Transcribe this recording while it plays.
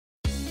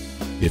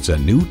It's a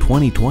new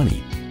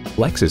 2020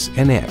 Lexus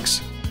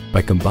NX.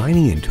 By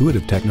combining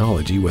intuitive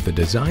technology with a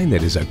design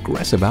that is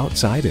aggressive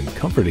outside and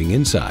comforting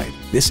inside,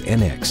 this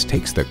NX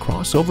takes the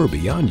crossover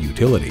beyond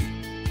utility.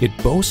 It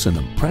boasts an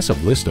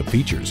impressive list of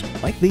features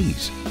like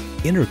these: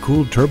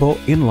 intercooled turbo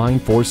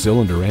inline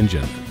 4-cylinder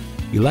engine,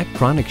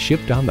 electronic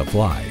shift on the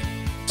fly,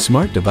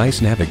 smart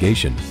device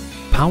navigation,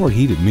 power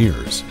heated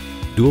mirrors,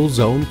 dual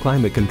zone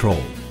climate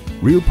control,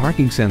 rear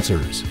parking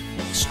sensors,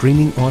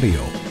 streaming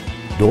audio,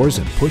 doors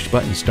and push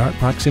button start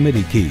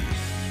proximity key,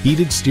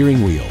 heated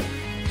steering wheel,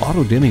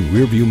 auto dimming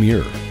rear view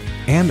mirror,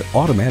 and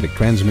automatic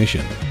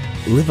transmission.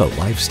 Live a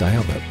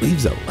lifestyle that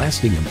leaves a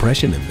lasting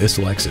impression in this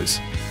Lexus.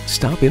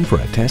 Stop in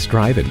for a test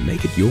drive and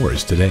make it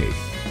yours today.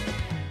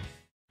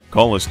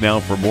 Call us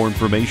now for more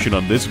information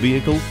on this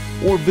vehicle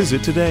or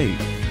visit today.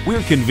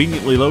 We're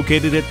conveniently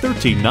located at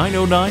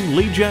 13909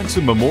 Lee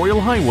Jackson Memorial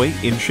Highway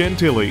in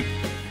Chantilly.